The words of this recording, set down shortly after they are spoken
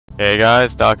Hey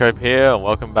guys, Dark Hope here, and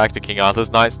welcome back to King Arthur's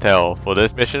Knight's Tale. For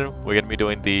this mission, we're going to be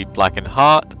doing the Blackened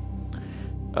Heart.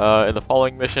 In the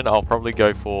following mission, I'll probably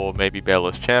go for maybe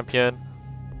Bearless Champion,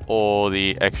 or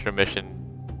the extra mission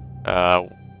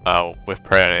with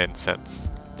Prayer and Incense.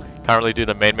 Currently do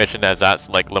the main mission as that's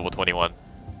like level 21.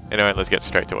 Anyway, let's get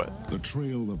straight to it. The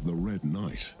trail of the Red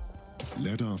Knight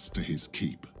led us to his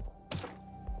keep,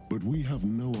 but we have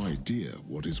no idea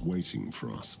what is waiting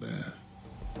for us there.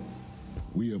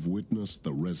 We have witnessed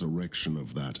the resurrection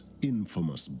of that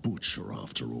infamous butcher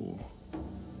after all.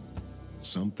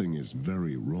 Something is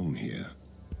very wrong here.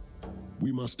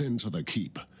 We must enter the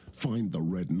keep, find the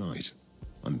Red Knight,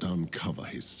 and uncover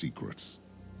his secrets.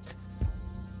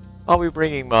 I'll be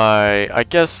bringing I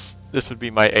guess this would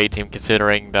be my A team,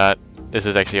 considering that this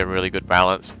is actually a really good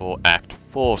balance for Act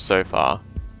 4 so far.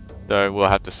 Though we'll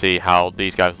have to see how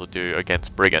these guys will do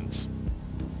against brigands.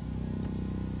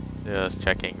 Just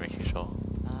checking, making sure.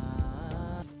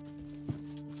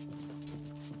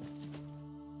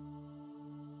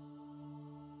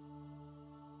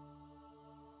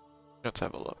 Let's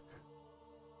have a look.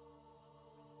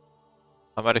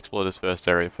 I might explore this first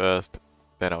area first,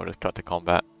 then I'll just cut to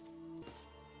combat.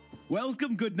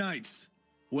 Welcome, good knights.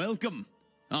 Welcome.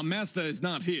 Our master is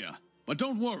not here, but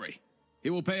don't worry. He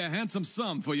will pay a handsome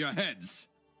sum for your heads.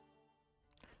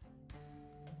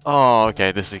 Oh,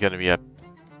 okay, this is going to be a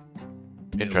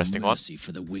interesting no one. Mercy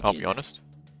for the wicked. I'll be honest.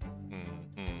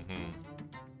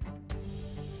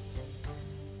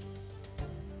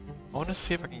 I want to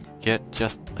see if I can get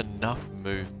just enough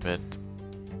movement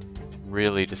to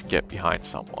really just get behind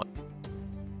someone.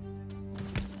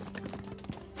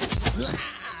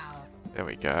 There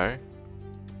we go.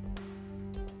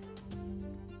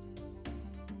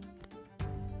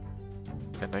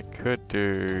 And I could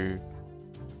do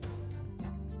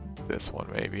this one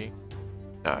maybe.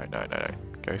 No.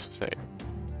 Ghost of Satan.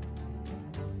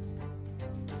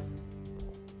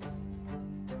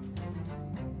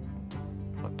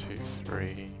 One, two,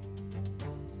 three.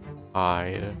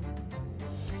 Hide.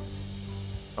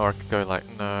 Or I could go like,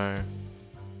 no.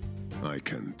 I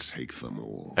can take them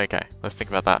all. Okay, let's think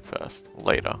about that first.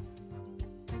 Later.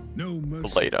 No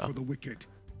mercy for the wicked.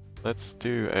 Let's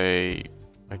do a,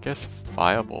 I guess,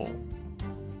 fireball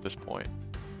at this point.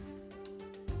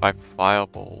 If I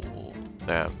fireball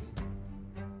them,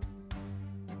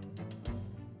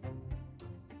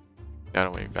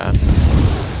 that'll be bad.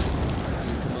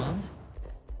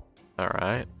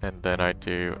 Alright, and then I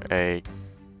do a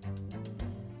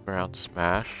ground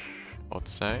smash, I would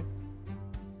say.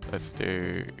 Let's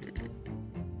do...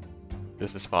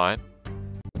 This is fine.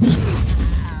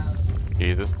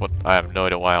 Jesus, what? I have no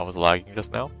idea why I was lagging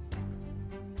just now.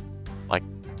 Like,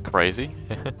 crazy.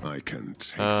 I can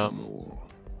take them all.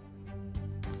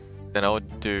 Then I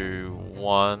would do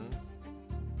 1,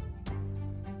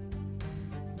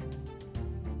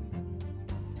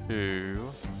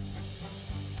 2,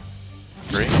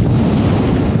 3.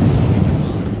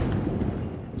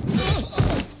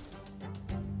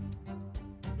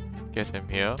 Get him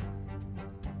here.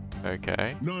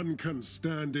 Okay. None can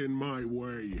stand in my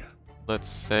way. Let's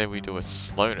say we do a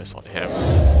slowness on him.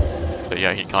 But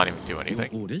yeah, he can't even do anything.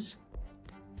 Your orders?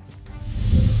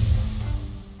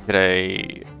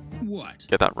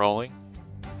 Get that rolling.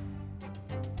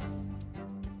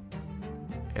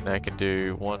 And I can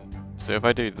do 1. So if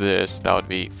I do this, that would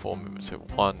be 4 movements. So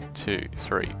 1, 2,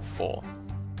 3, 4.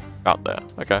 About there.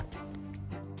 Okay.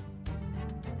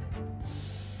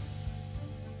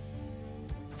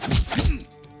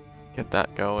 Get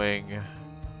that going.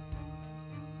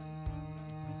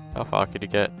 How far could he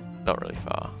get? Not really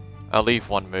far. I'll leave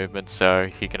 1 movement so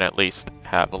he can at least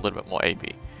have a little bit more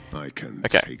AP. I can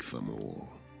Okay. take them all.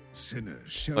 Sinners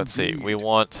shall Let's see, bleed. we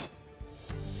want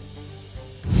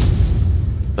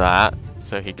that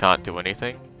so he can't do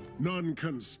anything. None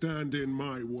can stand in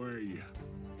my way.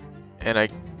 And I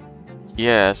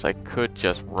guess I could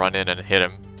just run in and hit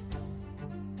him.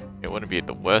 It wouldn't be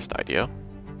the worst idea.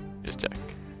 Just check.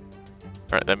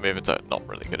 Alright, their movements are not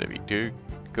really going to be too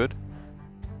good.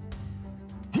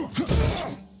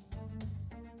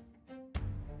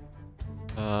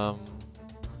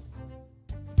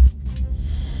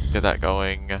 Get that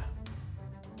going.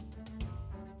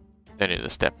 Don't need to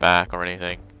step back or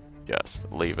anything.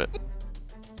 Just leave it.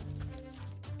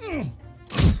 I'm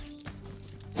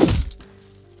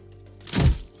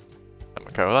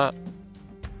okay with that.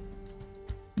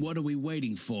 What are we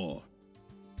waiting for?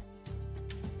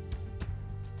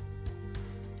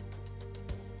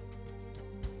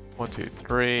 One, two,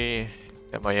 three.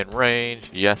 Am I in range?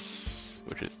 Yes,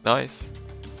 which is nice.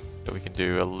 So we can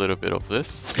do a little bit of this.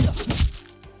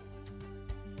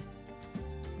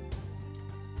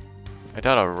 I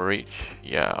doubt I'll reach.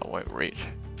 Yeah, I won't reach.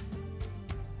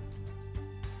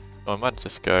 So I might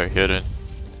just go hidden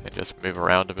and just move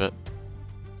around a bit.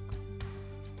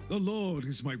 The Lord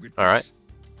is my witness. Alright.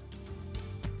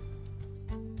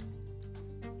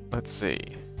 Let's see.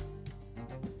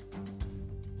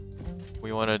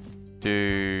 We want to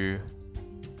do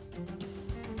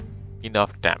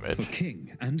enough damage For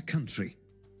king and country.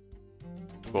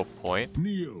 to a point.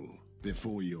 Kneel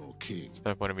before your king.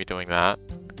 No point in me doing that,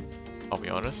 I'll be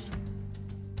honest.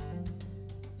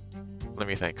 Let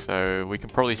me think. So we can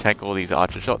probably tank all these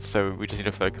archer shots, so we just need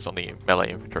to focus on the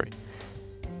melee infantry.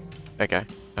 Okay.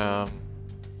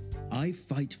 I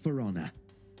fight for honor.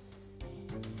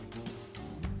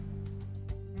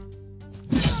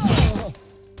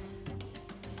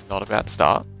 Not a bad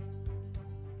start.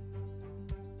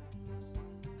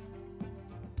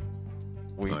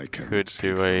 We I can could take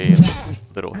do a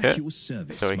little At hit, your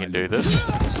service, so we my can do lord.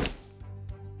 this.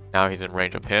 Now he's in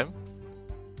range of him.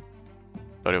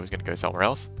 Thought he was going to go somewhere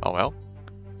else. Oh well.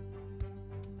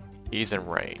 He's in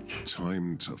range.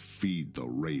 Time to feed the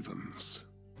ravens.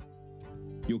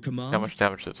 Your command. How much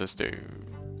damage does this do?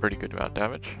 Pretty good amount of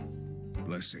damage.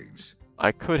 Blessings.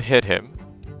 I could hit him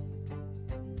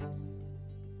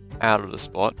out of the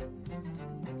spot.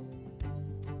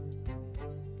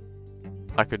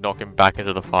 I could knock him back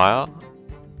into the fire.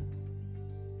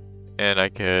 And I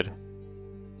could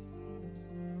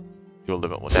do a little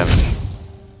bit more damage.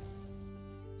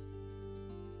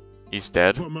 He's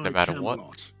dead, For my no matter what.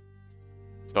 Camelot.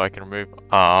 So I can move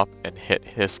up and hit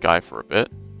his guy for a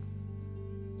bit.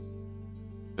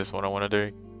 This one I want to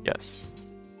do? Yes.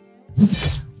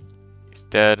 He's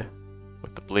dead,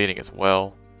 with the bleeding as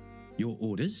well. Your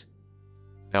orders?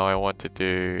 Now I want to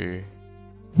do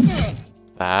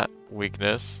that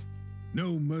weakness.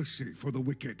 No mercy for the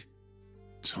wicked.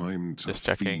 Time to Just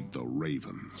checking. feed the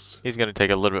ravens. He's going to take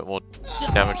a little bit more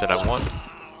damage than I want.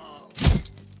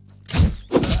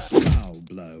 Foul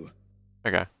blow.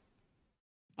 Okay.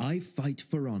 I fight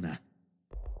for honor.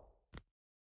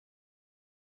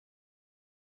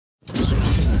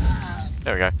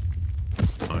 There we go.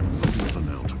 I'm even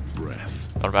out of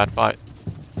breath. Not a bad fight.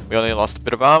 We only lost a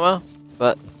bit of armor,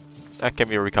 but that can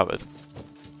be recovered.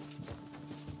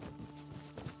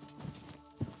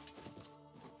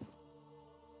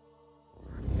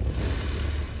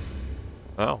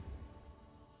 Oh.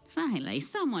 Finally,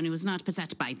 someone who is not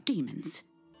beset by demons.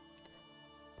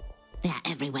 They're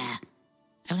everywhere.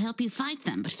 I will help you fight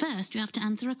them, but first you have to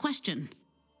answer a question.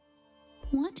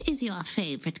 What is your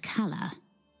favorite color?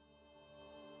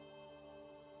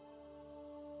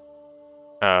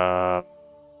 I'm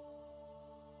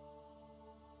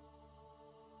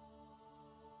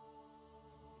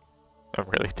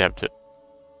really tempted.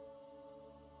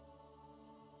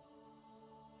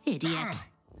 Idiot.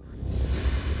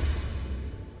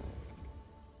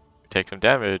 Take some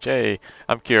damage. Hey,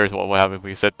 I'm curious what would happen if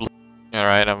we said blue.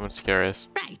 Alright, I'm just curious.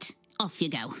 Right, off you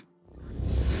go.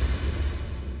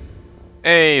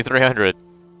 Hey, 300.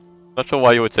 Not sure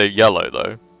why you would say yellow,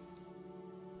 though.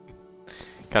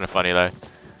 Kind of funny, though.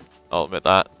 I'll admit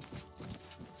that.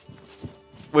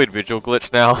 Weird visual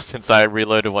glitch now, since I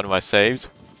reloaded one of my saves.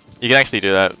 You can actually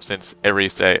do that, since every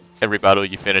battle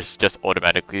you finish just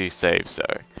automatically saves, so...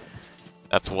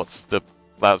 That's what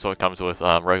comes with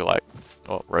Roguelite.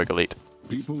 Or Roguelite.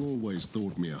 People always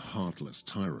thought me a heartless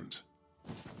tyrant,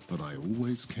 but I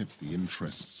always kept the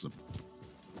interests of...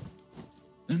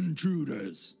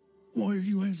 Intruders! Why are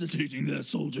you hesitating there,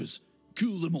 soldiers?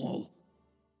 Kill them all!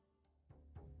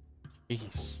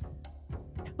 Jeez.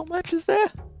 How much is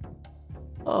there?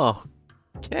 Oh,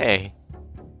 okay.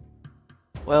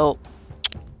 Well...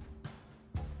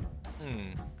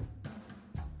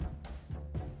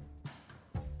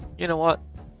 You know what?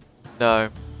 No.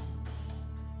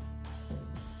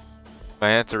 My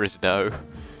answer is no.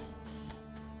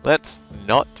 Let's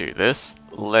not do this.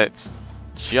 Let's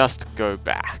just go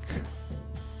back.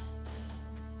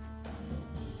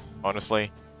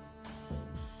 Honestly,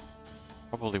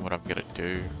 probably what I'm gonna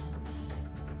do.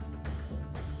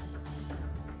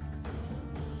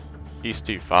 He's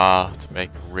too far to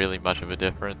make really much of a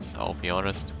difference, I'll be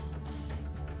honest.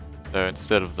 So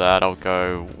instead of that, I'll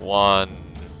go 1,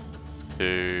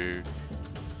 2...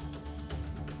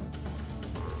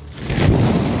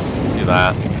 Do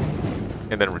that,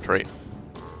 and then retreat.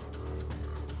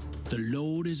 The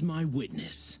Lord is my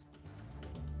witness.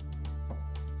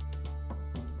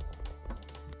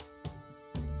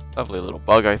 Lovely little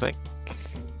bug, I think.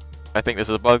 I think this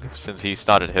is a bug, since he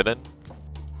started hidden.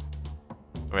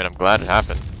 I mean, I'm glad it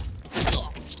happened.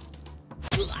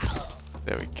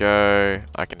 There we go.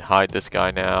 I can hide this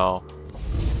guy now.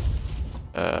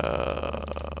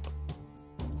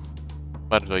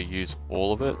 Might as well use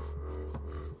all of it.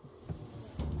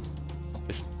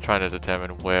 Just trying to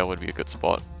determine where would be a good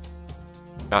spot.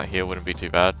 Out here wouldn't be too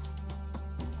bad.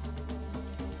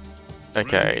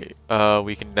 Okay,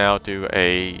 we can now do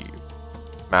a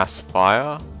mass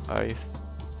fire, I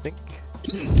think.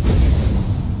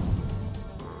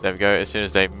 There we go, as soon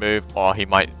as they move, oh, he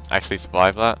might actually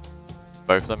survive that.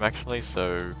 Both of them actually,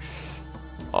 so...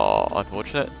 Oh,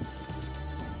 unfortunate.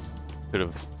 Could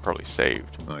have probably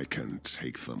saved. I can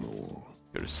take them all.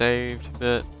 Could have saved a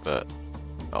bit, but...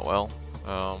 Oh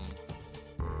well.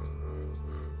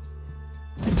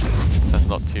 That's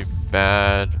not too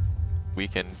bad. We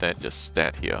can then just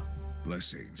stand here.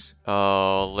 Blessings.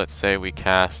 Let's say we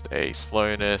cast a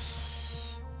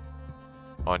slowness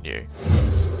on you.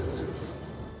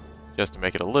 Just to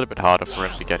make it a little bit harder for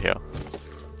him to get here.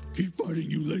 Keep fighting,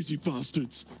 you lazy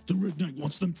bastards. The Red Knight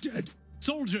wants them dead.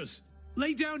 Soldiers,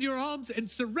 lay down your arms and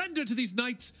surrender to these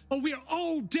knights, or we are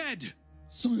all dead!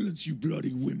 Silence, you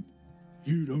bloody wimp.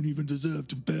 You don't even deserve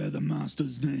to bear the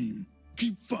Master's name.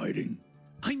 Keep fighting.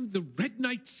 I'm the Red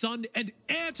Knight's son and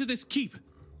heir to this keep.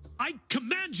 I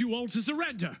command you all to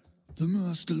surrender! The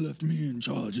Master left me in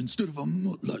charge instead of a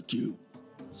mutt like you.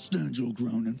 Stand your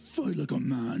ground and fight like a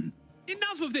man.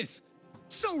 Enough of this!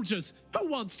 Soldiers, who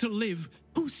wants to live?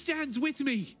 Who stands with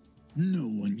me? No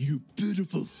one, you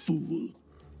pitiful fool.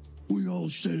 We all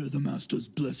share the Master's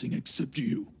blessing except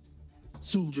you.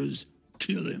 Soldiers,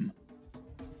 kill him.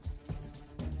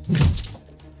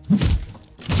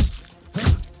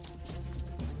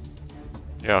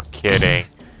 You're kidding.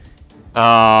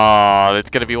 Oh, it's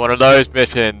gonna be one of those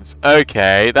missions.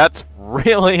 Okay, that's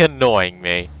really annoying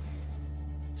me.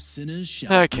 Sinners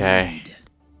shall Okay. bleed.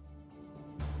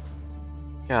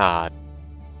 God.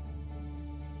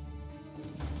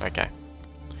 Okay.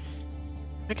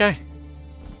 Okay.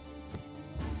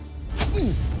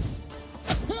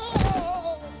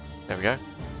 There we go.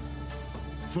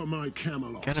 For my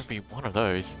Camelot. Gonna be one of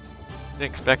those. Didn't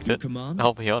expect Your it. command?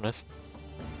 I'll be honest.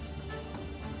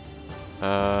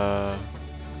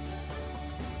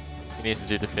 He needs to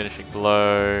do the finishing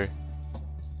blow.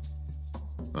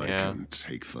 I Yeah. can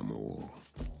take them all.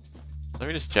 Let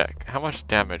me just check. How much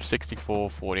damage?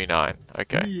 64.49.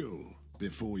 Okay. Kneel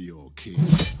before your king.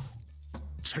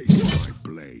 Taste my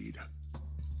blade.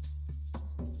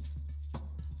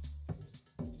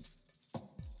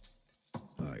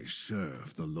 I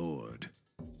serve the Lord.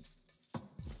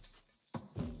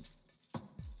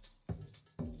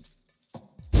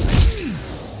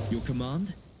 Your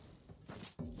command?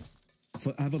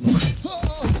 For Avalon.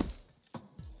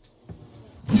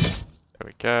 There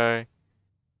we go.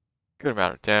 Good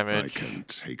amount of I damage. can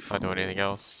take Not them doing anything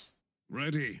all. else.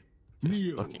 Ready. Just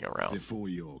Kneel looking around. before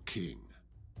your king.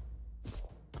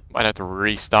 Might have to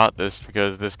restart this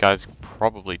because this guy's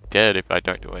probably dead if I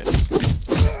don't do it.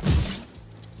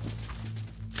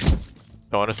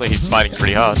 So honestly, he's fighting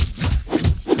pretty hard.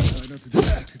 Try not to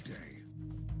die today.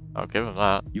 I'll give him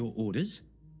that. Your orders?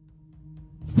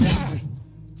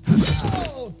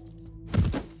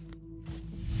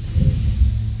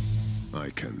 I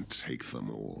can take them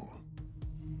all.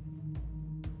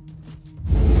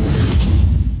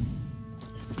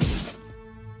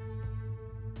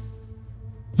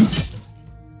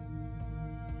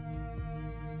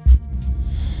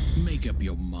 Make up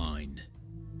your mind.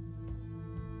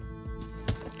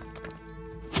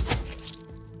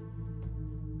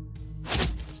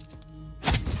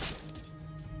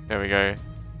 There we go.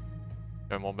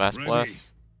 No more mass Ready. blast.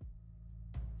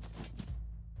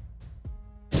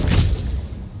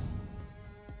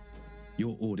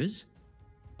 Your orders?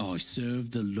 I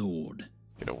serve the Lord.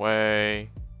 Get away.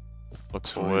 Look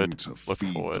Time forward. to Look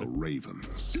feed forward. the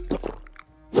ravens.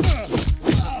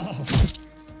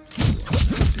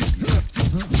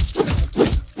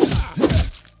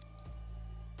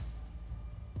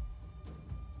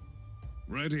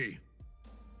 Ready.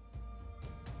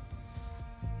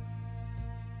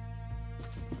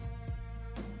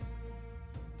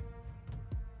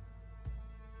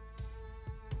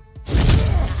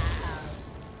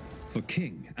 For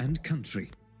king and country.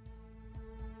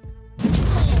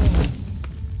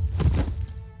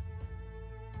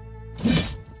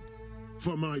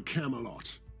 For my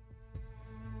Camelot.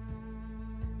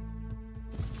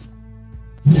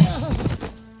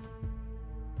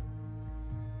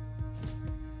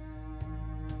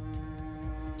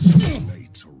 Too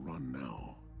late to run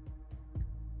now.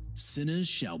 Sinners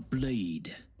shall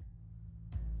bleed.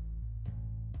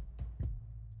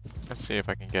 Let's see if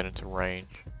I can get into range.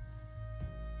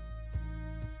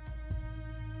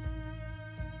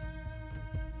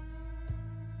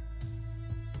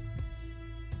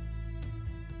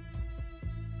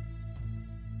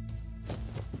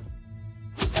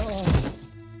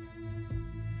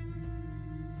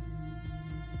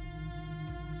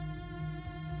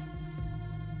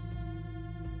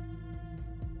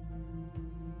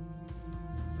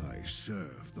 I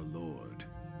serve the Lord.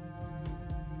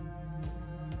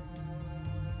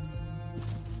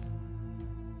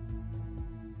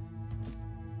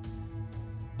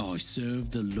 I serve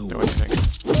the Do Lord. anything.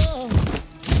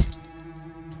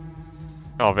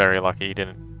 Oh, very lucky he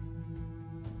didn't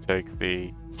take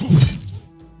the...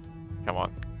 Come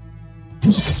on.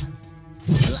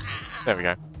 There we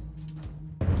go.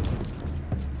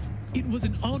 It was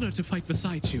an honor to fight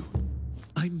beside you.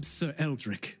 I'm Sir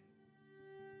Eldrick.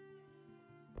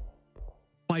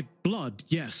 By blood,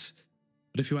 yes.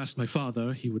 But if you asked my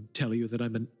father, he would tell you that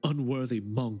I'm an unworthy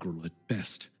mongrel at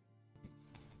best.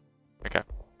 Okay.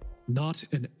 Not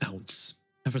an ounce,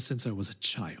 ever since I was a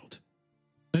child.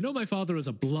 I know my father is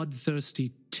a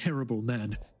bloodthirsty, terrible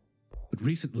man, but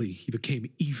recently he became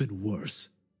even worse.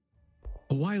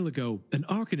 A while ago, an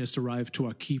arcanist arrived to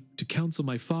our keep to counsel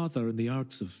my father in the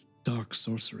arts of dark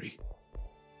sorcery.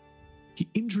 He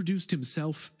introduced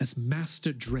himself as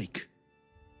Master Drake.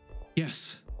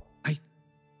 Yes,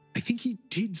 I think he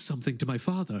did something to my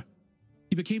father.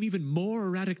 He became even more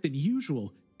erratic than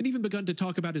usual, and even begun to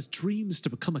talk about his dreams to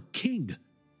become a king.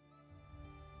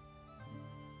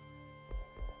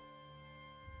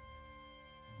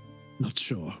 Not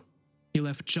sure. He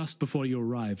left just before you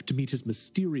arrived to meet his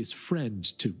mysterious friend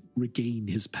to regain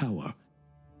his power.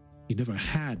 He never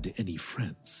had any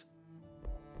friends.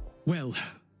 Well,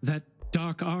 that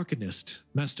dark arcanist,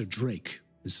 Master Drake,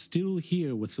 is still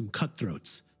here with some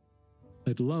cutthroats.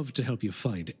 I'd love to help you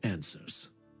find answers.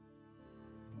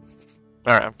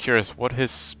 Alright, I'm curious what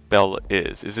his spell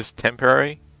is. Is this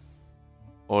temporary?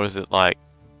 Or is it like...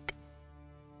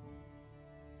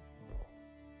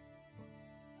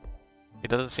 It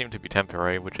doesn't seem to be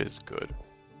temporary, which is good.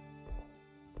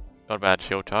 Not a bad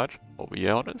shield charge, I'll be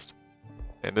honest.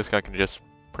 And this guy can just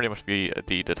pretty much be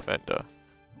the defender.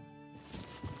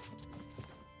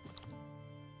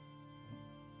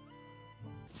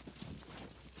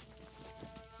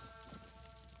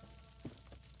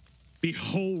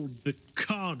 Behold the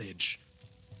carnage!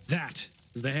 That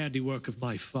is the handiwork of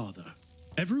my father.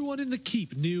 Everyone in the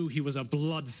keep knew he was a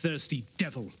bloodthirsty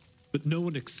devil, but no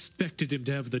one expected him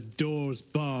to have the doors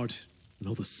barred and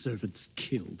all the servants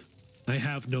killed. I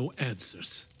have no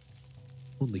answers,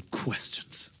 only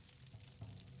questions.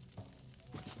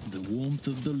 The warmth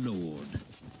of the Lord.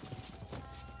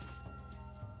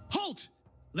 Halt!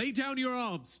 Lay down your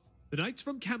arms. The knights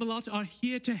from Camelot are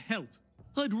here to help.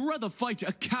 I'd rather fight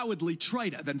a cowardly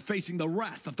traitor than facing the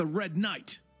wrath of the Red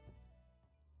Knight.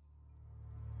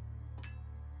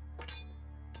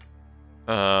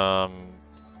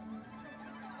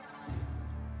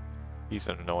 He's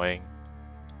annoying.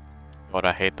 God,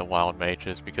 I hate the wild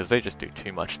mages because they just do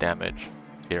too much damage.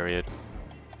 Period.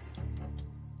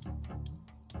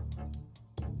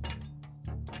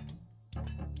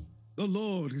 The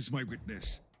Lord is my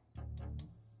witness.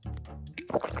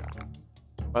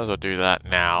 Might as well do that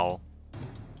now.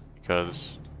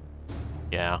 Because,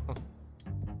 yeah.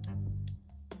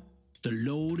 The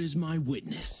Lord is my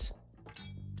witness.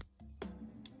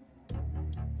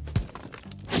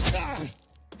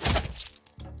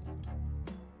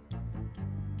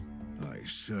 I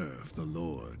serve the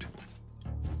Lord.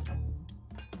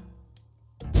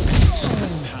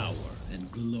 Power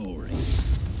and glory.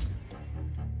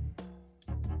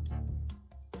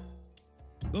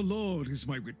 The Lord is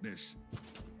my witness.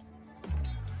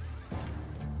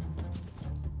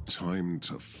 Time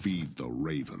to feed the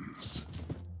ravens.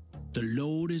 The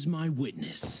Lord is my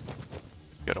witness.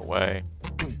 Get away.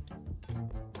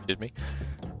 Did me?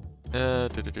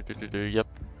 Yep.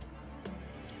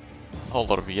 A whole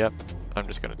lot of yep. I'm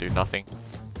just gonna do nothing.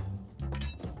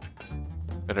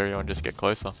 Let everyone just get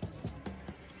closer.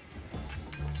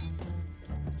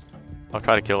 I'll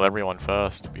try to kill everyone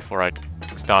first before I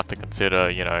start to consider,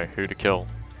 you know, who to kill.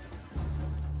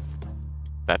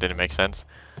 That didn't make sense.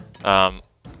 So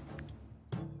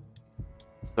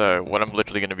what I'm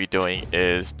literally going to be doing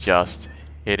is just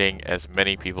hitting as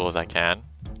many people as I can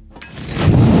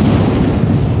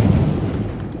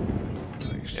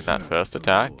in that first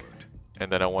attack,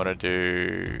 and then I want to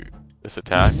do this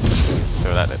attack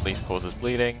so that at least causes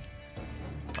bleeding.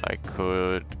 I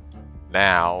could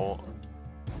now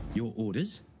Your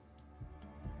orders?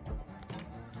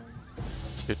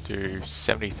 to do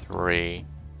 73.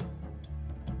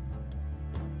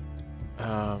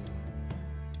 I'll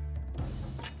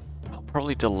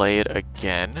probably delay it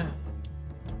again.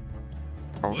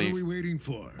 Probably What are we waiting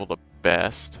for? for the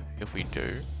best if we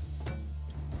do.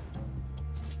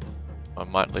 I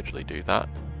might literally do that.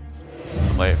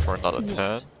 Delay it for another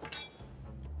turn.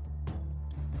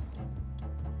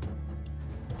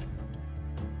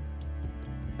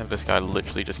 Have this guy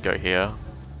literally just go here.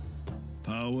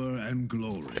 Power Power and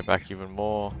glory. Go back even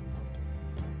more.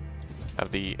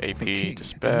 Have the For AP king to and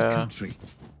spare. country.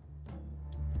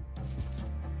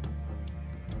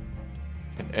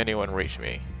 Can anyone reach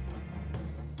me?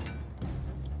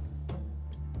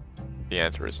 The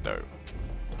answer is no.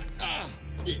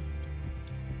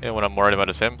 And what I'm worried about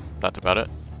is him. That's about it.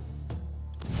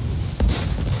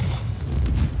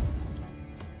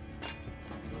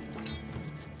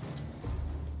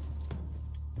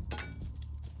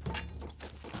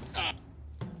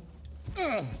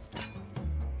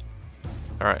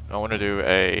 Alright, I want to do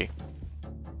a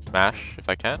smash if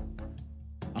I can.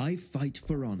 I fight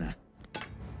for honor.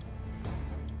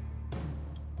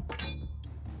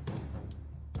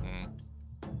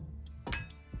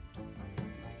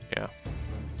 Yeah.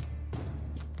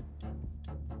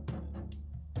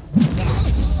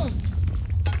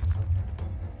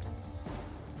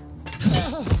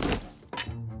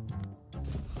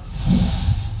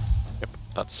 Yep,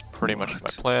 that's pretty much my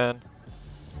plan.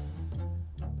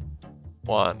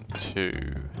 1, 2,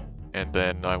 and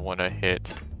then I want to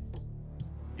hit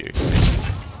you.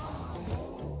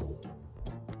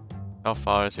 How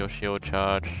far is your shield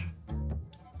charge?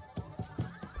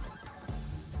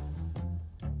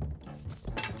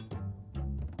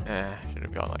 Should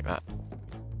have gone like that.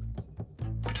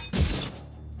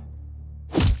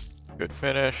 Good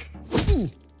finish.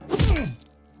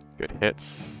 Good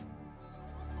hits.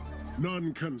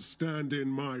 None can stand in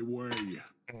my way.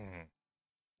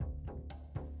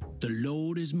 The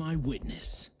Lord is my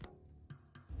witness.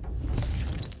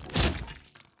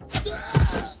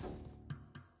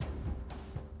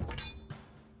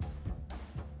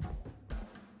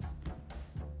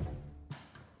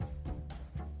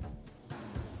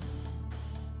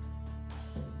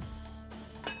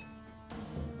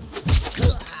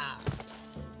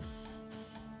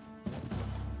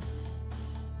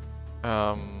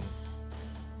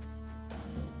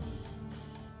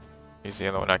 He's the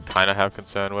only one I kind of have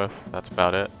concern with. That's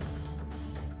about it.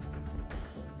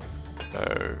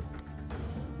 So.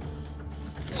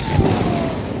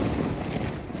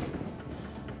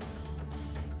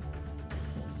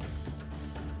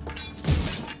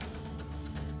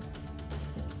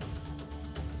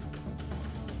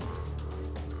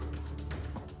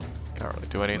 Can't really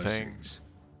do anything. Blessings.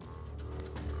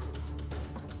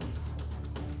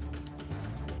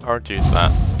 Or use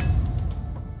that.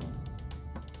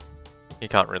 He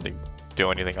can't really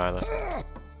do anything either.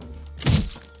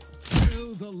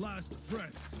 Till the last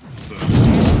breath.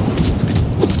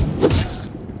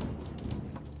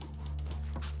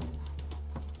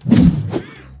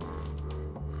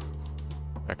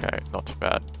 Okay, not too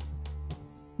bad.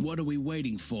 What are we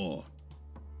waiting for?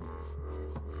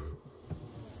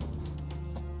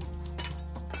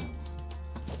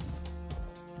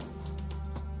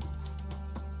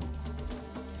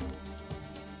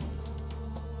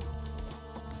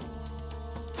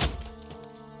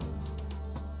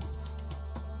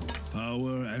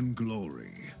 Power and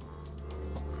glory.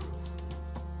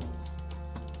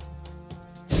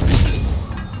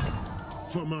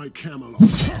 For my Camelot.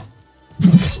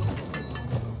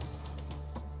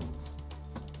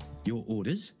 Your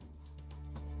orders?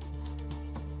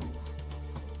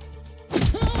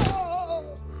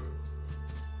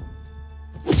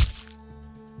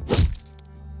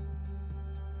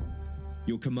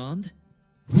 Your command?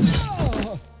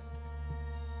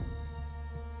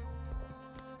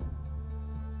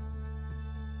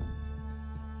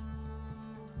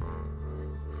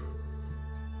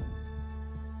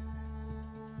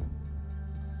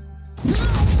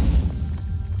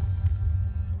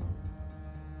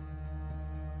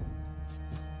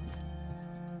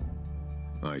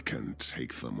 I can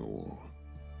take them all.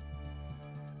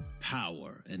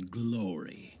 Power and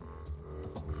glory.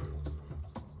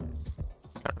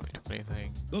 Can't really do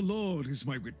anything. The Lord is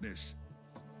my witness.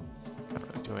 Can't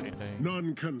really do anything.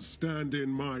 None can stand in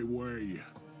my way.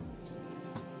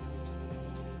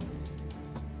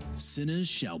 Sinners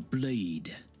shall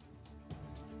bleed.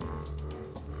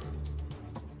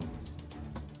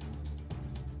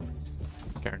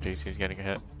 Guarantees he's getting a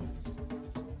hit.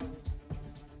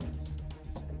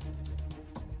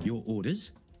 Your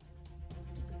orders?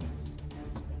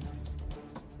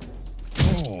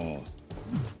 Oh.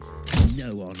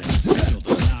 No honor till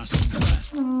the last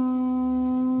breath.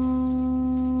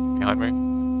 Behind me.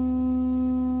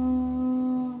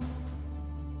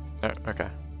 No, okay.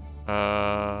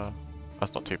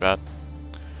 That's not too bad.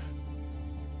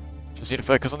 Just need to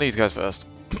focus on these guys first.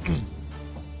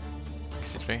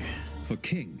 Excuse me. For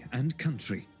king and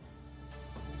country.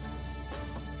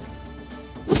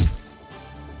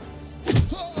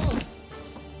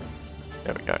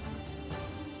 There we go.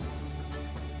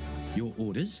 Your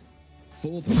orders?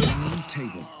 For the round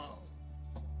table.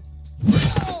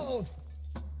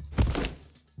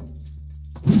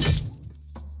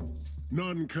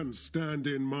 None can stand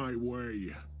in my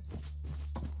way.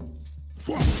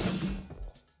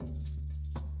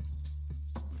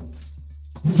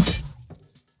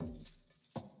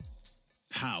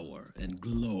 Power and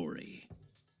glory.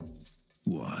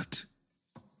 What?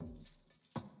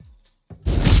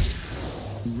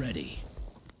 Ready.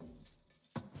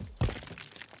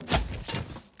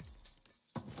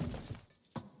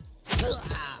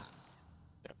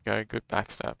 There we go, good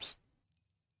backstabs.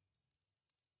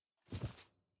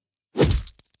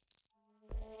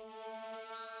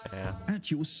 Yeah, At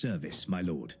your service, my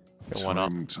lord. get one up.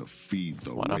 Time to feed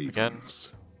the One up again.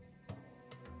 ravens.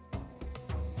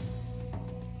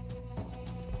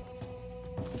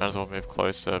 Might as well move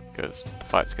closer because the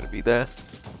fight's gonna be there.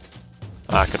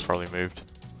 I could probably moved.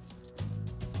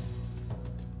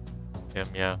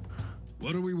 Yeah.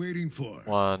 What are we waiting for?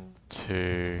 1,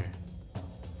 2.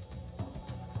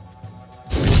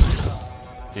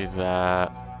 Do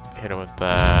that. Hit him with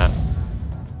that.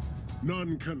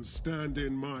 None can stand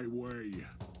in my way.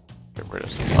 Get rid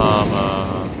of some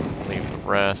armor. Leave the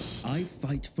rest. I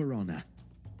fight for honor.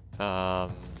 If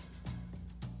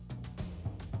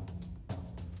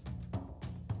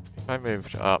I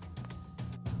moved up.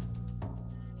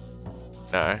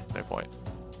 No point.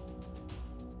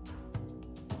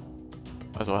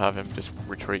 Might as well have him just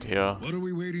retreat here. What are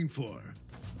we waiting for?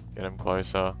 Get him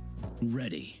closer.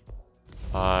 Ready.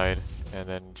 Hide. And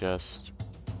then just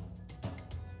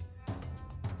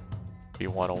be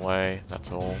one away.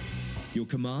 That's all. Your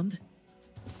command?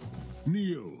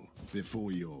 Kneel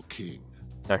before your king.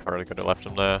 I probably could have left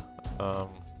him there. I'll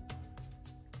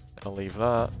leave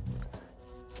that.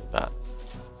 That.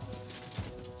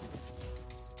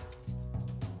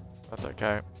 That's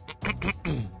okay.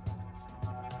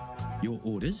 Your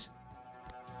orders?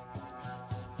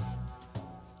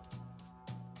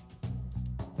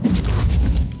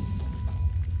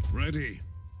 Ready.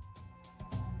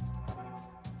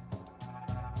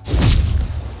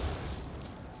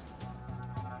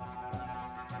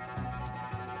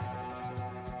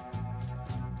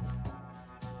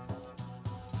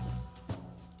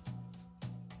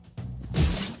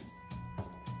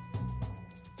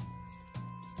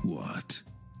 What?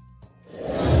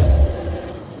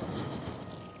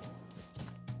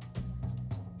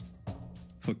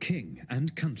 For king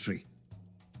and country.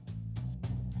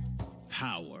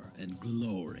 Power and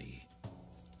glory.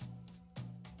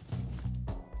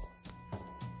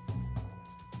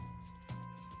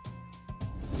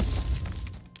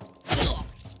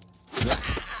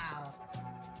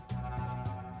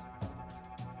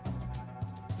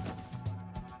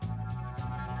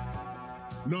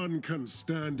 None can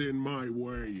stand in my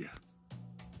way.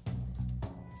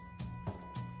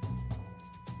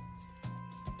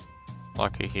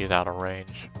 Lucky he's out of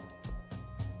range.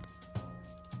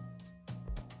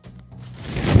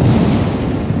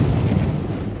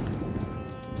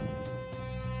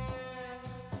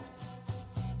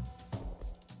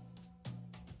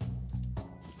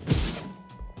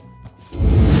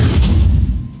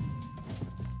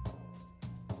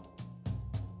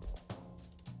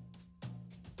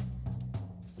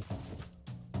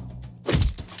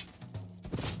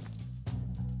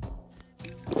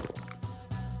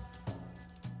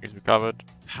 He's recovered.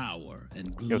 Power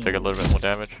and glory. He'll take a little bit more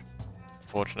damage,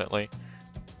 unfortunately.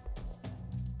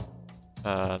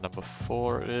 Number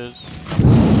 4 it is.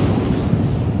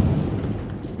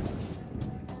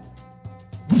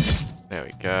 There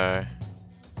we go.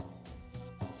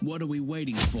 What are we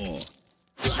waiting for?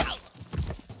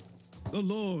 The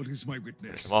Lord is my Finish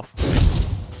witness. him off.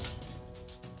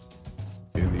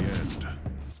 In the end,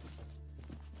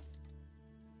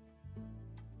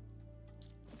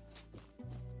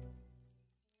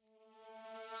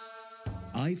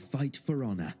 I fight for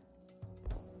honor.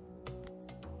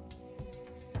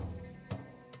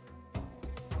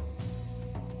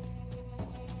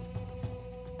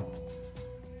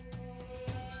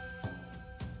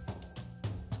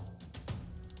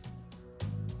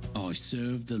 I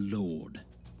serve the Lord.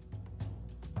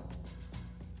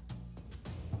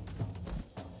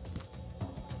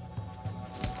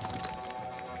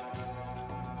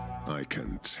 I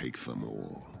can take them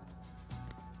all.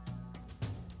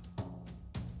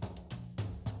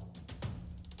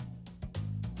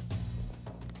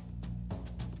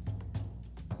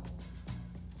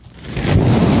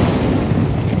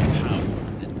 Power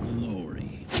and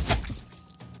glory.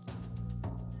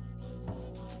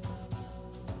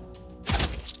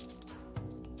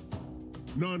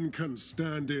 None can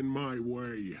stand in my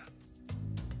way.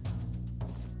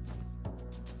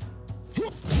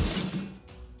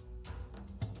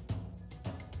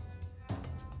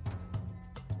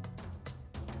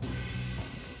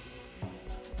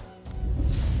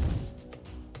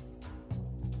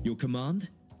 Your command?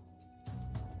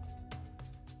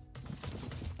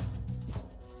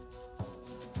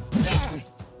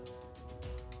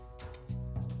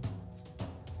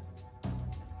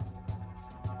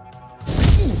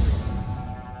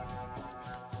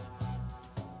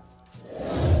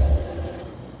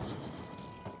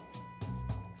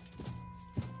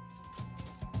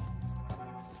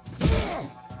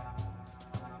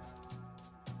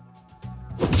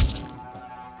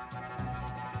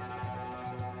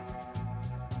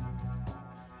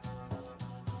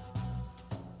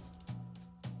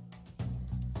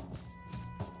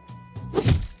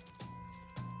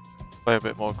 Play a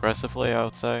bit more aggressively, I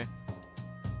would say.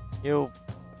 He'll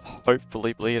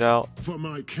hopefully bleed out. For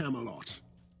my Camelot.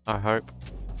 I hope.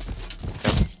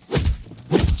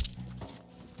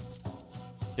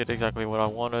 Did exactly what I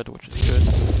wanted, which is good.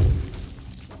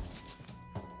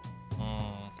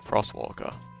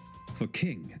 Frostwalker. For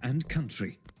king and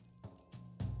country.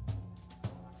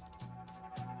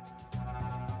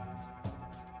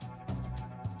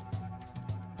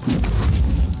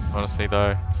 Honestly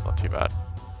though, it's not too bad.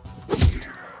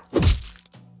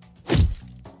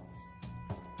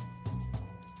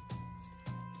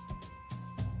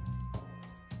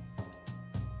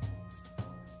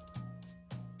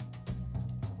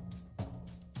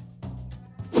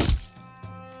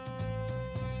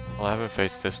 I'll have him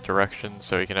face this direction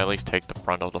so he can at least take the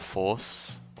brunt of the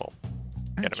force. Well,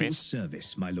 At your enemies.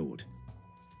 service, my lord.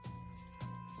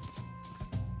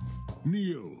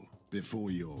 Kneel before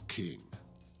your king.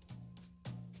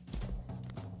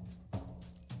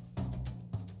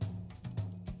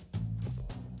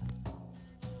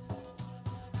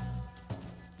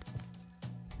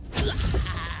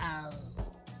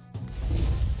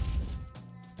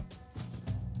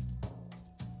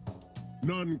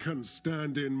 None can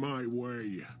stand in my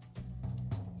way.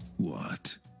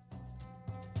 What?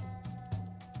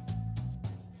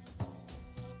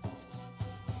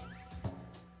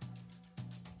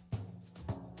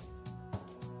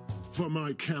 For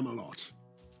my Camelot.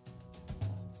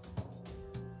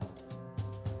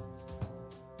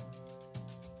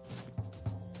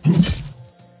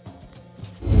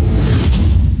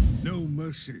 No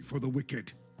mercy for the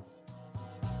wicked.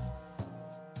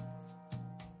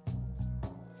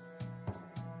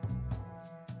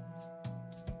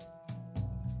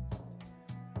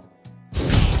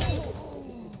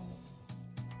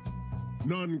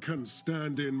 None can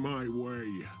stand in my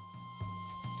way.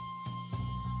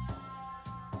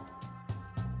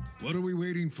 What are we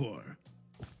waiting for?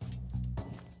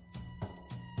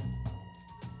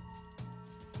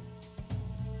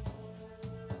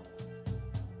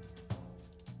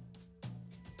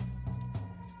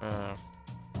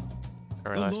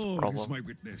 Very The nice Lord is problem, my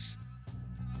witness.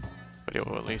 but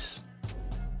he'll at least.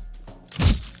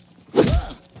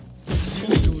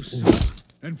 Steal your sword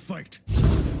and fight.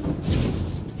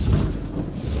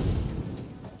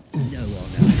 No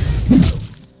honor.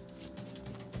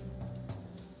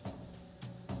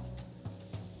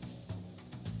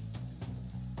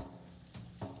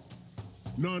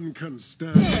 None can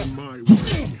stand in my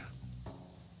way.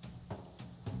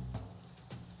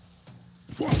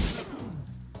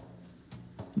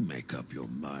 Make up your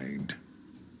mind.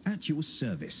 At your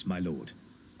service, my lord.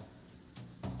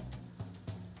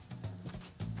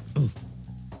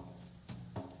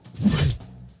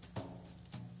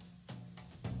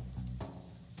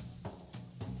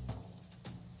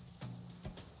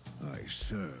 I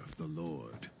serve the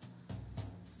Lord.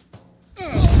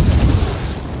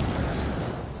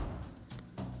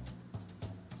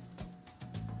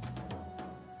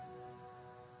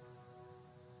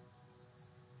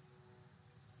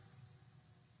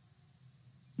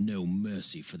 No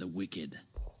mercy for the wicked.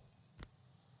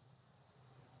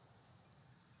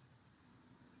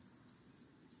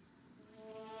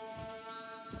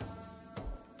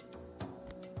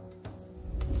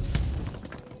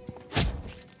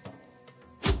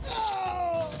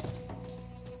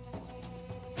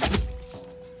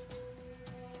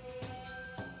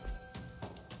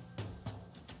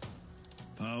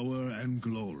 Power and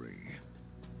glory.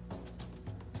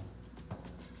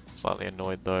 Slightly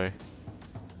annoyed though.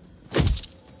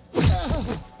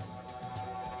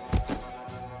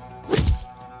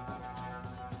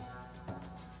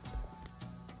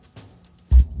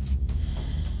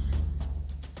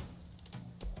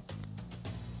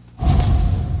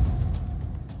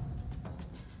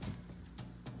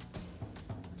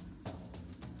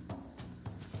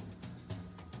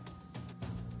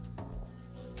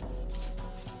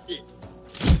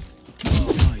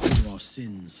 Hide for our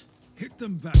sins. Hit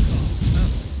them back up.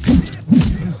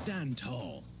 Stand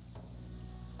tall.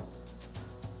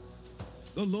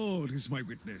 The Lord is my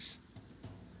witness.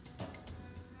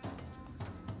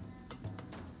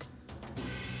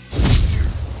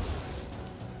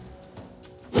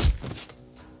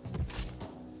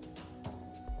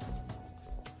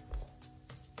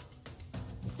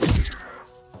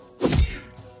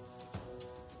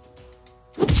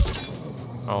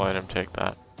 I'll let him take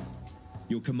that.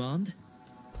 Your command?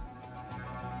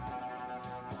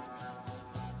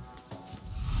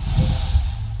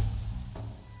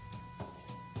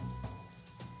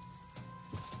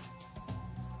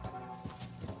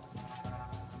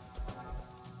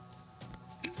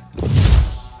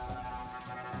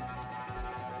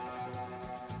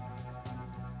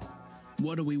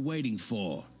 What are we waiting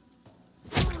for?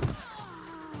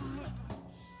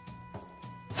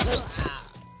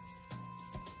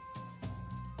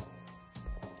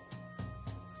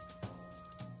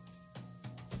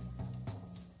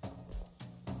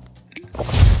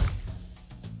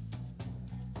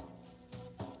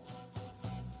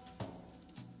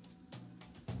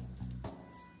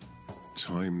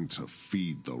 Time to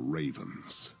feed the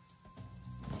ravens.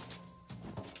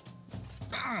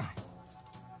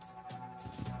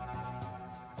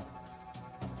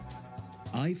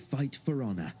 I fight for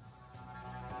honor.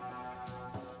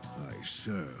 I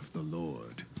serve the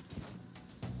Lord.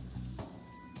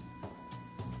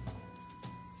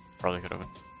 Probably could have.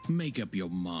 Make up your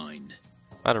mind.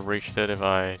 I'd have reached it if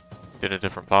I did a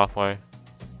different pathway.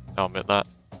 I'll admit that.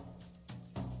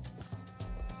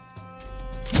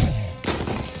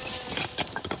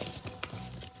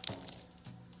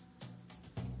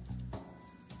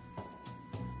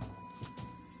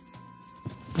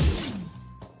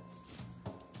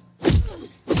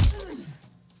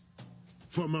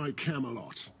 For my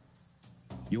Camelot.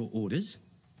 Your orders?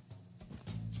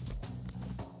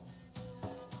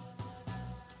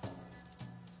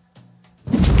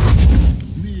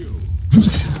 Kneel to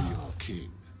your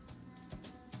king.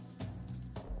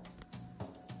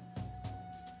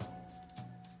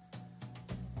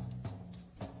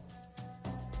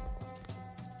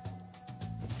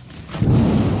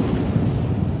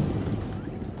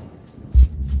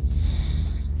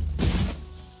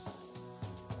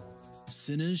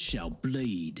 Sinners shall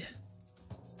bleed.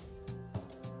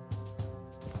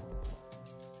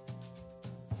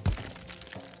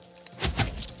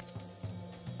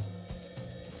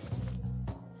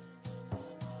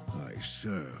 I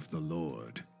serve the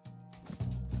Lord.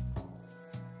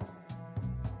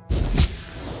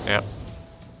 Yep.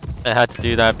 I had to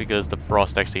do that because the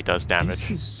frost actually does damage.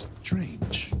 This is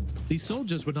strange. These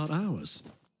soldiers were not ours.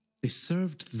 They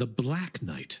served the Black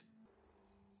Knight.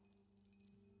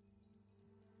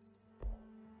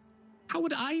 How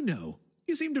would I know?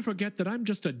 You seem to forget that I'm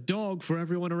just a dog for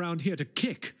everyone around here to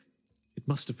kick. It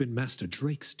must have been Master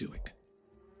Drake's doing.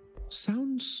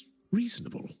 Sounds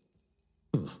reasonable.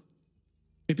 Huh.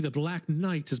 Maybe the Black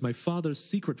Knight is my father's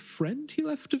secret friend he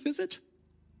left to visit?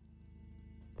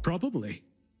 Probably.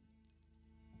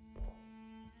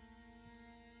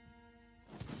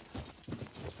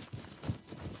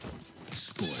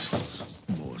 Spoils.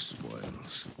 More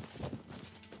spoils.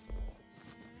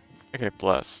 Okay,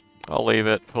 bless. I'll leave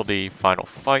it for the final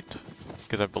fight,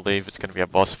 because I believe it's going to be a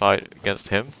boss fight against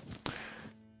him.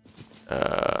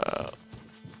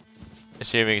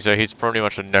 Assuming so, he's pretty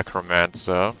much a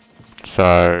necromancer,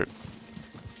 so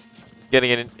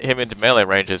getting him into melee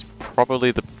range is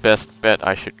probably the best bet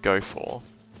I should go for.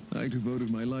 I devoted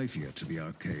my life here to the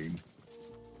arcane.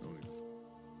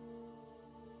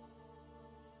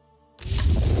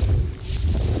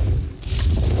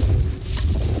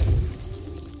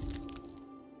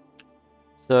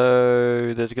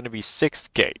 So there's going to be 6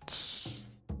 gates.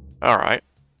 Alright.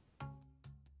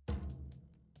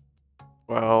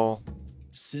 Well,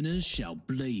 Sinners shall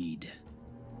bleed.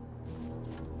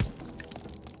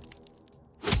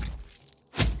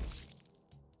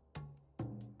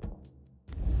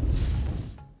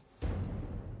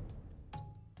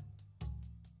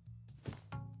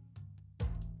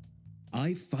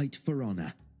 I fight for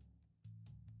honor.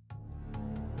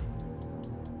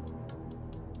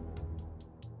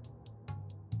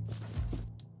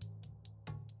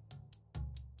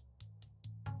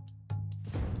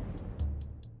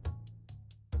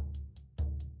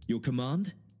 Your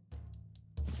command?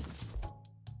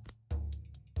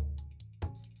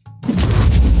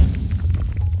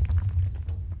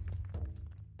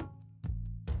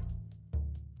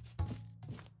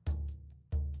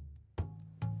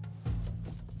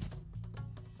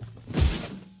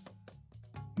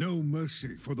 No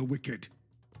mercy for the wicked.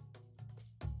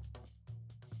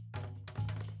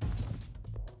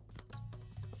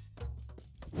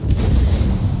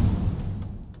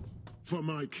 For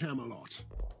my Camelot.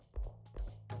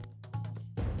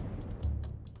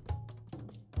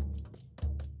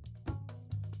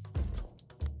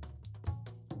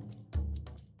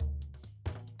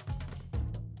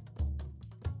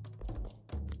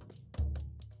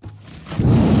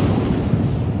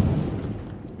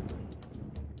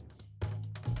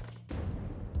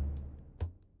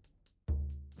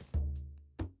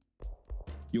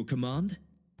 Your command?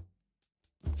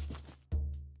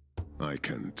 I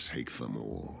can take them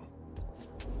all.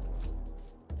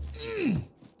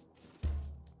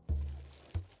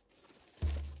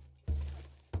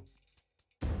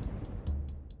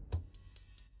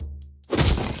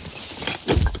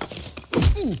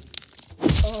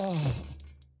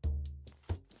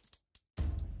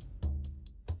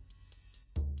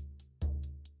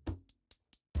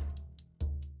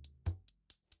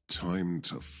 Time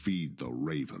to feed the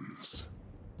ravens.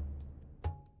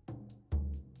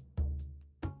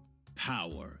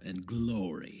 Power and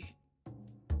glory.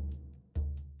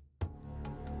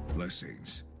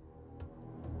 Blessings.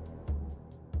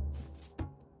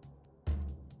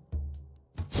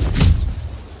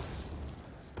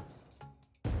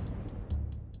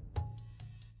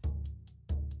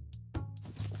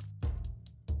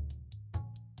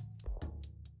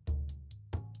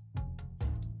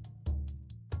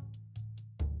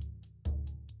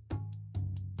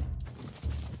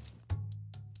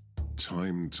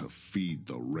 Time to feed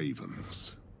the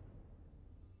ravens.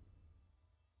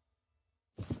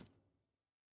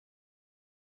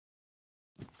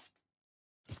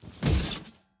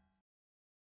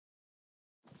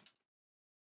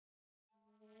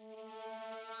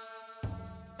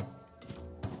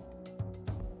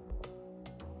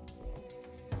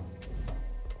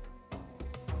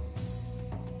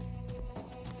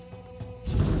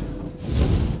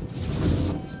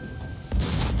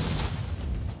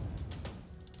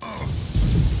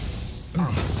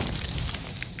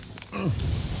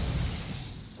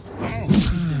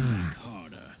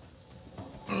 Harder.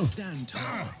 Stand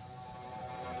tall.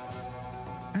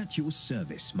 At your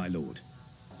service, my lord.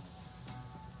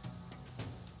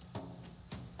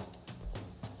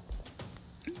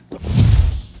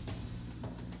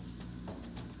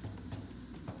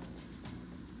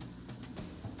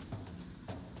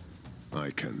 I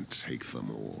can take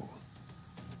them all.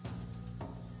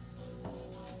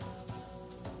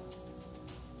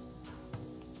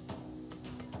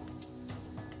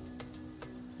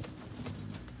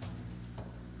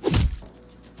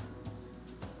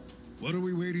 What are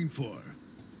we waiting for?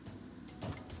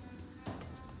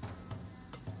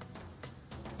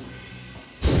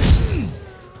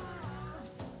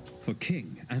 For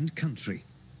king and country.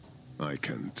 I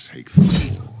can take them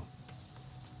all.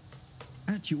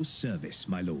 At your service,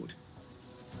 my lord.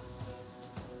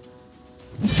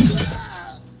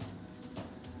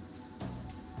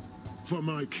 For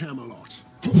my Camelot.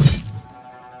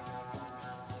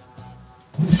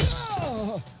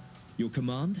 Your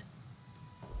command?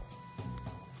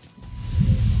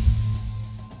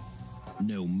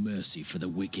 No mercy for the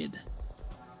wicked.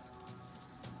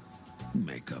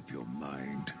 Make up your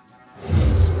mind.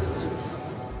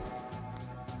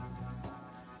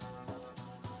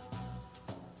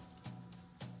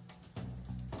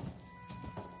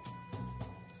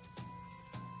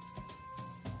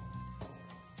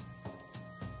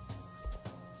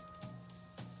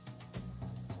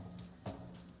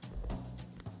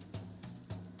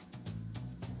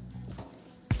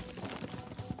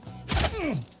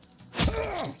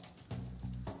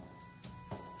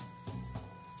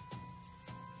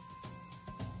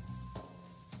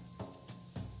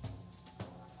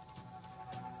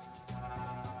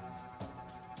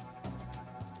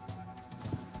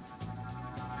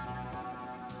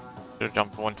 Should have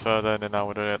jumped one further, then I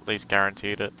would have at least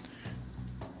guaranteed it.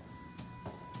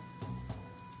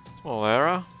 Small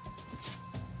error.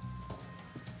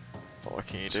 What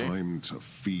can you do? Time to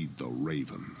feed the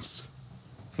ravens.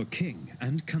 For king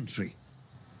and country.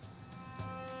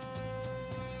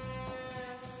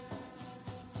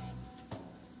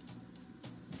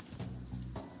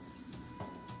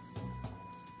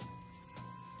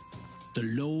 The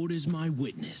Lord is my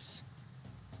witness.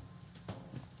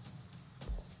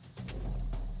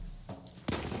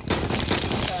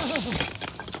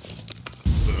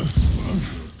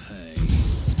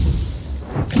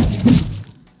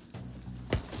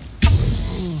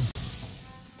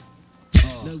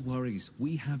 No worries,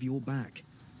 we have your back.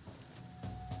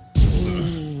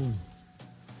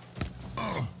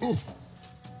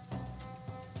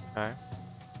 Okay.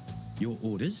 Your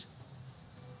orders?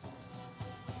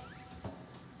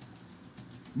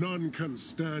 None can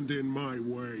stand in my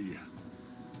way.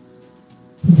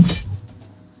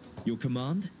 Your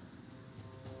command?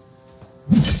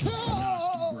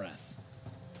 Last breath.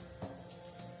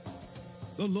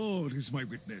 The Lord is my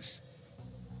witness.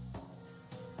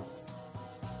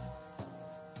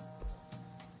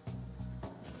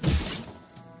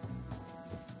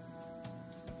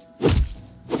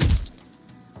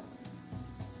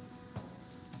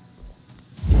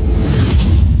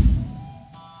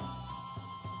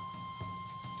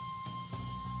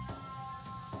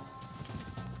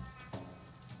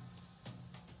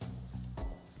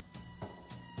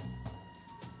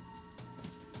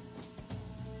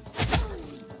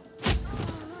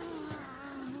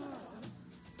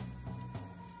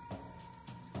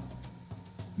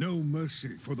 No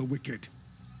mercy for the wicked.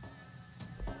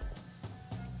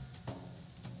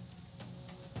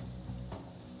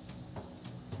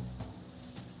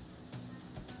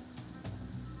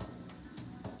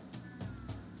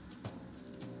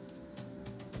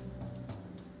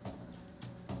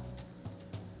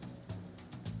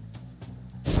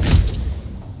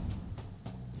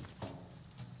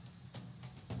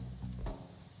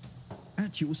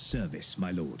 At your service,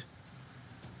 my lord.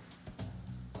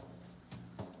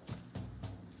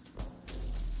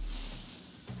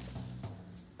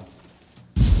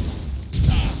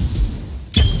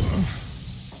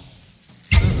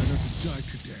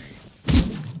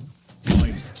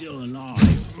 Still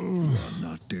alive. Oh, I'm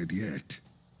not dead yet.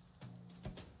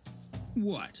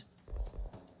 What?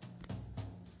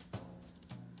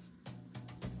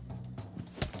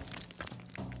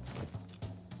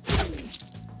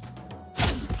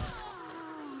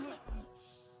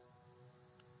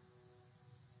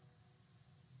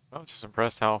 I'm just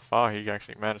impressed how far he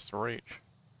actually managed to reach.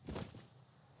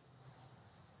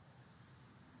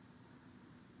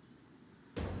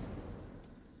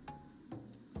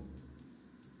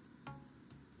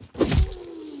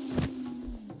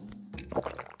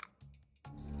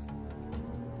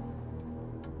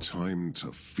 Time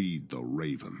to feed the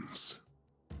ravens.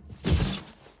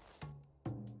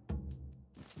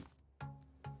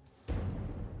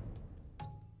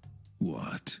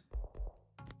 What?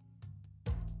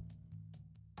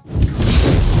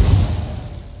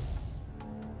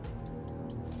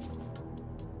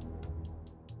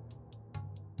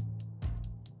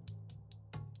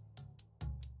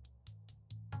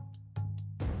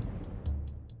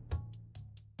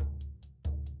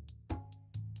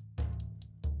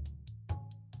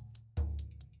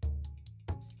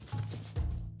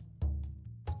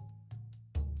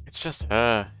 It's just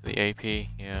her, the AP,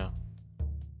 yeah.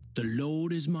 The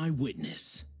Lord is my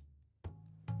witness.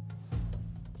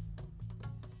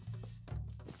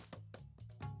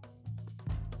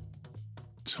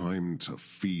 Time to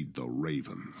feed the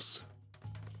ravens.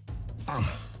 I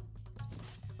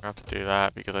have to do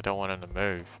that because I don't want him to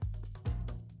move.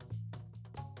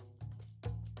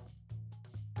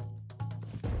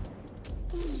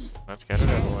 Let's get it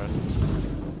over with.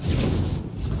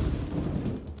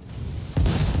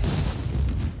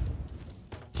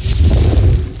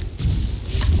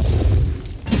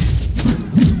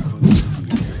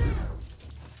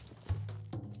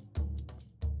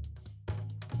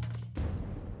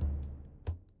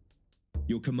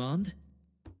 Your command?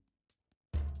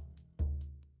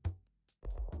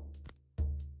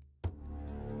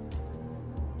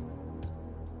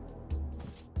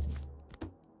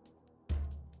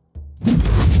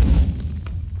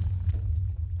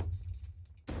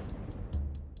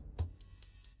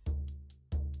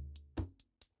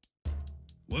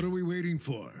 What are we waiting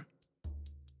for?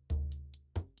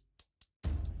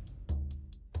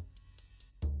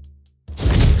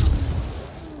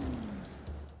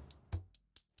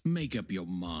 Make up your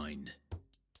mind.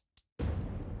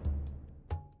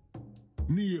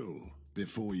 Kneel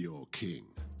before your king.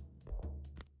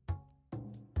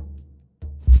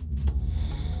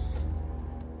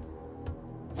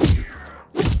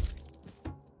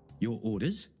 Your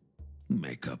orders?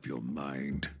 Make up your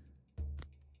mind.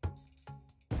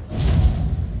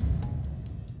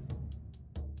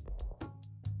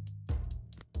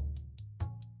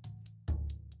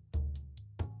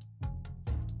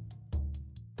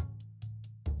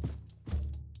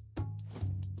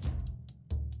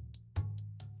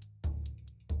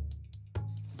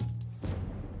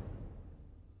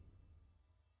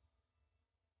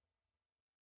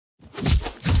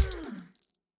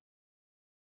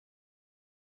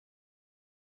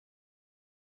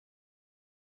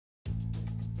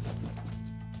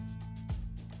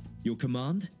 Your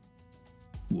command?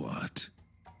 What?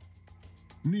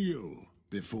 Kneel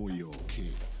before your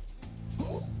king.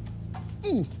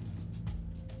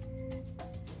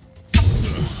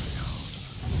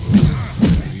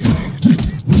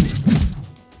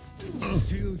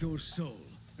 Still your soul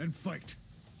and fight.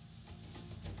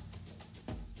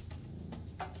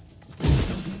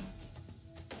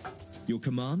 Your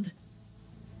command?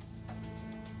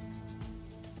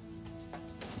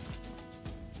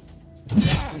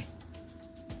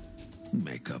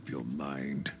 Make up your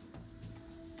mind.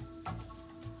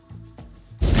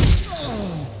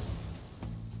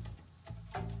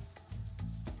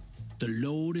 The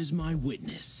Lord is my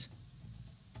witness.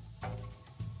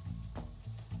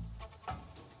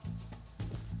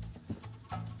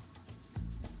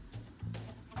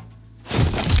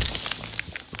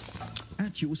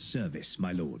 At your service,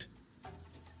 my lord.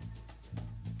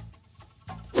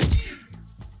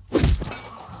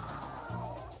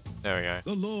 There we go.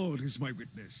 The Lord is my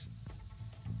witness.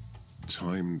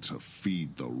 Time to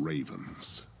feed the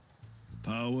ravens.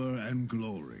 Power and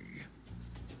glory.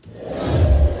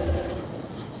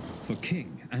 For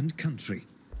king and country.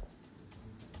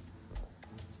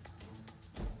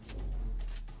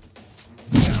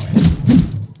 Die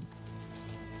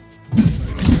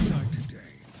today.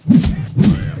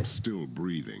 I am still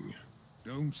breathing.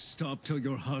 Don't stop till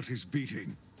your heart is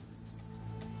beating.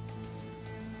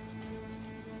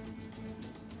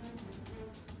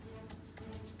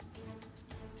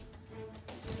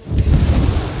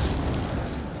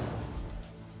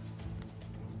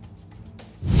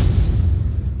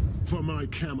 For my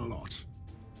Camelot.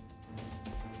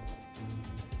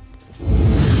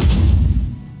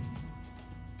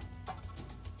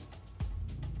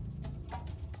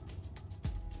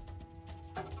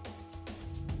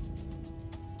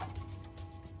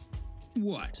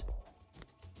 What?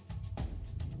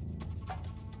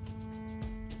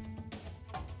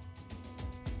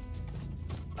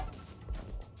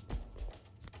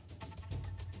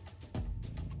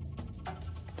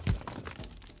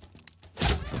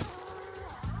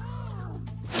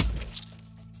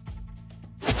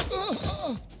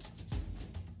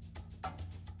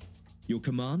 Your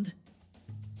command?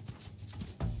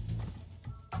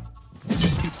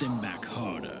 Hit them back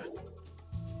harder.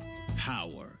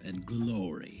 Power and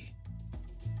glory.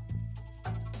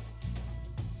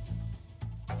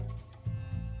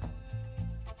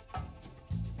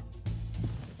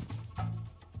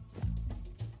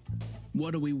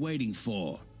 What are we waiting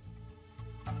for?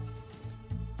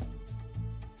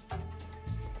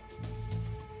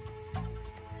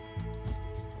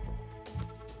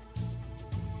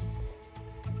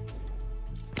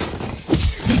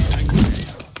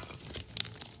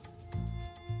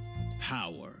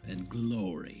 Power and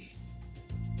glory.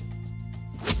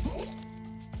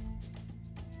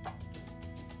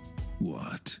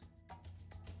 What?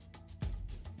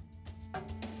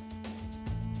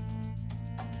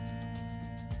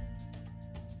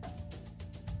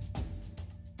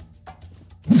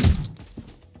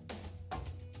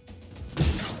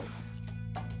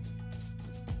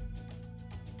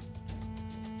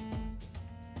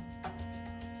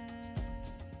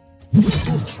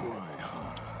 Try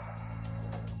harder.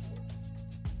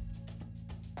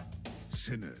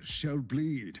 Sinners shall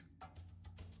bleed.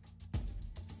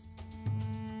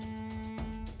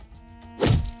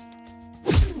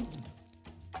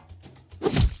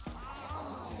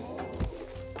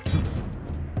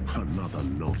 Another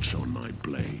notch on my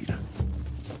blade.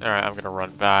 Alright, I'm gonna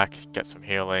run back, get some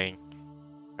healing.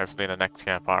 Hopefully in the next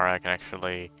campfire I can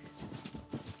actually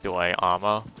do a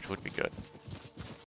armor, which would be good.